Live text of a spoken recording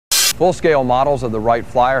Full-scale models of the Wright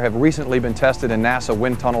Flyer have recently been tested in NASA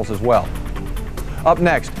wind tunnels as well. Up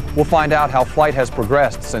next, we'll find out how flight has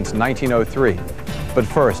progressed since 1903. But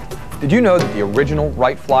first, did you know that the original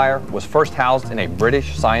Wright Flyer was first housed in a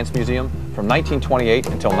British Science Museum from 1928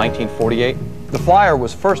 until 1948? The Flyer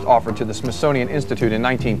was first offered to the Smithsonian Institute in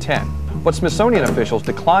 1910, but Smithsonian officials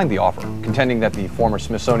declined the offer, contending that the former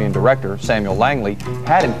Smithsonian director, Samuel Langley,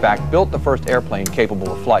 had in fact built the first airplane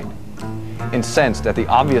capable of flight. Incensed at the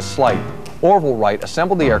obvious slight, Orville Wright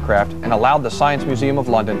assembled the aircraft and allowed the Science Museum of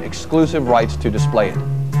London exclusive rights to display it.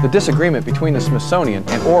 The disagreement between the Smithsonian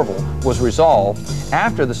and Orville was resolved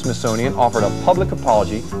after the Smithsonian offered a public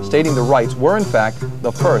apology stating the Wrights were in fact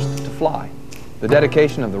the first to fly. The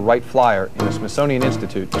dedication of the Wright Flyer in the Smithsonian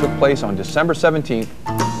Institute took place on December 17,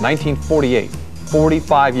 1948,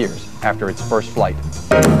 45 years after its first flight.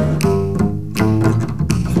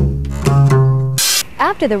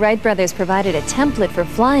 After the Wright brothers provided a template for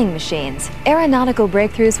flying machines, aeronautical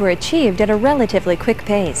breakthroughs were achieved at a relatively quick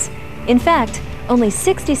pace. In fact, only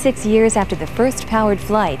 66 years after the first powered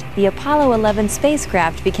flight, the Apollo 11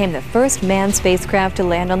 spacecraft became the first manned spacecraft to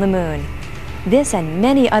land on the moon. This and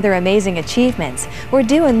many other amazing achievements were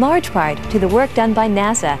due in large part to the work done by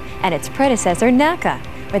NASA and its predecessor Naca,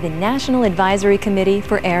 or the National Advisory Committee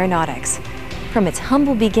for Aeronautics. From its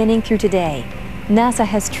humble beginning through today, NASA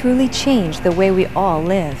has truly changed the way we all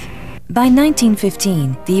live. By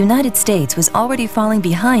 1915, the United States was already falling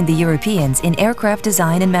behind the Europeans in aircraft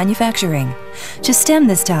design and manufacturing. To stem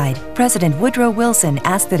this tide, President Woodrow Wilson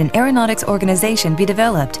asked that an aeronautics organization be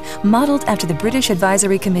developed, modeled after the British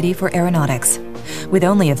Advisory Committee for Aeronautics. With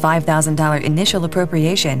only a $5,000 initial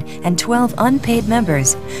appropriation and 12 unpaid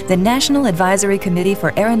members, the National Advisory Committee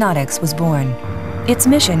for Aeronautics was born. Its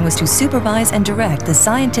mission was to supervise and direct the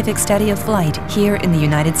scientific study of flight here in the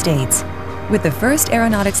United States. With the first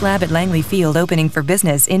aeronautics lab at Langley Field opening for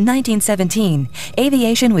business in 1917,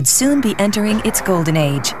 aviation would soon be entering its golden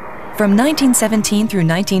age. From 1917 through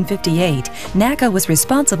 1958, Naca was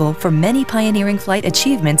responsible for many pioneering flight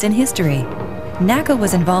achievements in history. Naca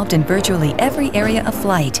was involved in virtually every area of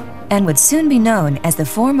flight and would soon be known as the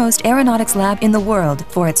foremost aeronautics lab in the world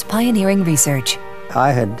for its pioneering research.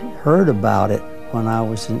 I had heard about it when I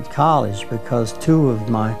was in college because two of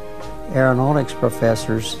my aeronautics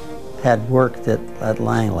professors had worked at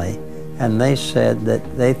Langley, and they said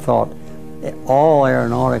that they thought all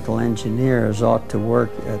aeronautical engineers ought to work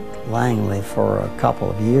at Langley for a couple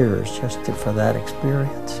of years for that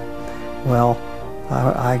experience. Well,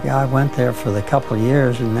 I went there for the couple of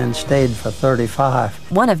years and then stayed for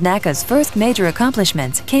 35. One of NACA's first major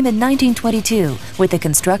accomplishments came in 1922 with the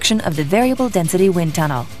construction of the variable density wind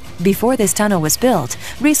tunnel. Before this tunnel was built,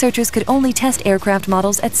 researchers could only test aircraft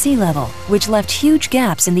models at sea level, which left huge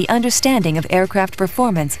gaps in the understanding of aircraft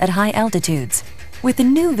performance at high altitudes. With the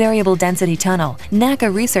new variable density tunnel,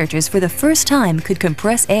 NACA researchers for the first time could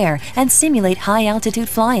compress air and simulate high-altitude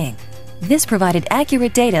flying. This provided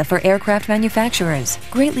accurate data for aircraft manufacturers,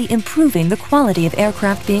 greatly improving the quality of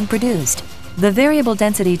aircraft being produced. The variable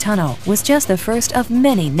density tunnel was just the first of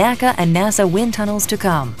many NACA and NASA wind tunnels to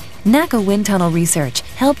come. NACA wind tunnel research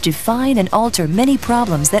helped define and alter many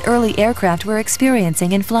problems that early aircraft were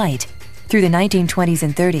experiencing in flight. Through the 1920s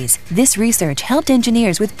and 30s, this research helped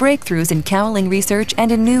engineers with breakthroughs in cowling research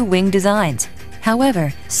and in new wing designs.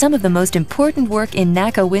 However, some of the most important work in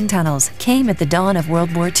NACA wind tunnels came at the dawn of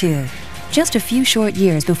World War II. Just a few short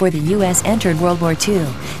years before the U.S. entered World War II,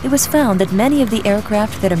 it was found that many of the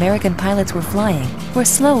aircraft that American pilots were flying were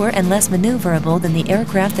slower and less maneuverable than the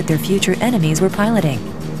aircraft that their future enemies were piloting.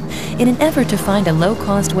 In an effort to find a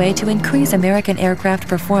low-cost way to increase American aircraft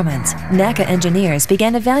performance, NACA engineers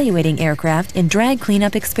began evaluating aircraft in drag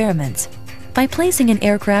cleanup experiments. By placing an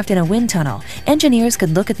aircraft in a wind tunnel, engineers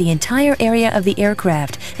could look at the entire area of the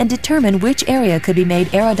aircraft and determine which area could be made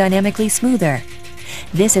aerodynamically smoother.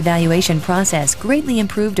 This evaluation process greatly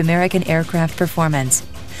improved American aircraft performance.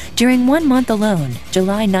 During 1 month alone,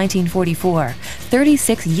 July 1944,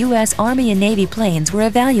 36 U.S. Army and Navy planes were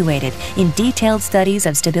evaluated in detailed studies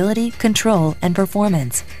of stability, control, and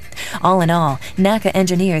performance. All in all, NACA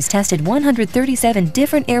engineers tested 137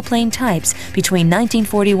 different airplane types between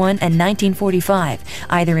 1941 and 1945,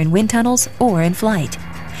 either in wind tunnels or in flight.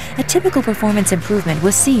 A typical performance improvement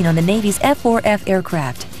was seen on the Navy's F-4F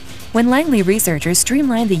aircraft. When Langley researchers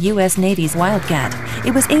streamlined the U.S. Navy's Wildcat,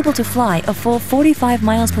 it was able to fly a full 45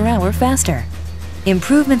 miles per hour faster.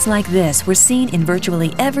 Improvements like this were seen in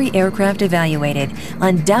virtually every aircraft evaluated,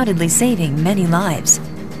 undoubtedly saving many lives.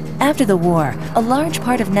 After the war, a large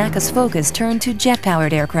part of NACA's focus turned to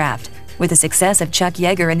jet-powered aircraft. With the success of Chuck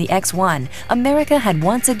Yeager in the X-1, America had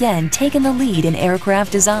once again taken the lead in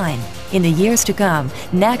aircraft design. In the years to come,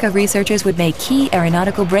 Naca researchers would make key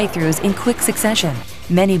aeronautical breakthroughs in quick succession.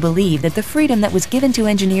 Many believe that the freedom that was given to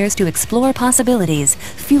engineers to explore possibilities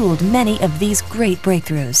fueled many of these great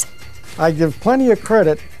breakthroughs. I give plenty of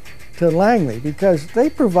credit to Langley because they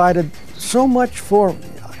provided so much for me.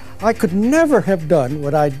 I could never have done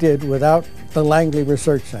what I did without the Langley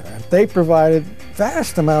Research Center. They provided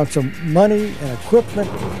vast amounts of money and equipment,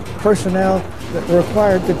 personnel that were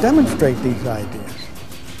required to demonstrate these ideas.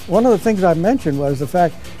 One of the things I mentioned was the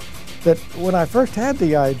fact that when I first had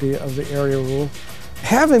the idea of the area rule,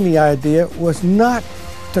 having the idea was not,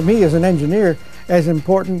 to me as an engineer, as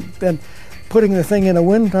important than putting the thing in a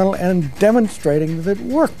wind tunnel and demonstrating that it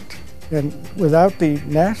worked. And without the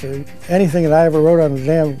NASA, anything that I ever wrote on the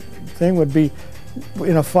damn thing would be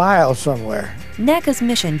in a file somewhere. NACA's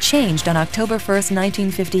mission changed on October 1,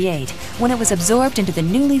 1958, when it was absorbed into the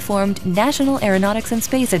newly formed National Aeronautics and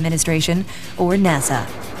Space Administration, or NASA.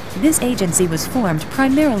 This agency was formed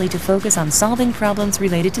primarily to focus on solving problems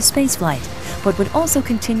related to spaceflight, but would also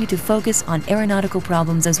continue to focus on aeronautical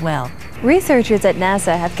problems as well. Researchers at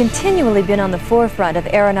NASA have continually been on the forefront of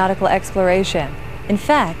aeronautical exploration. In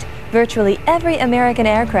fact, virtually every American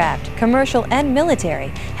aircraft, commercial and military,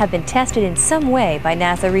 have been tested in some way by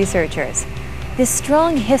NASA researchers. This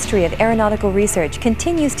strong history of aeronautical research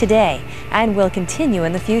continues today and will continue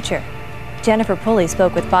in the future. Jennifer Pulley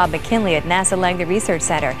spoke with Bob McKinley at NASA Langley Research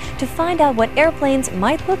Center to find out what airplanes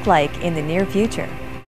might look like in the near future.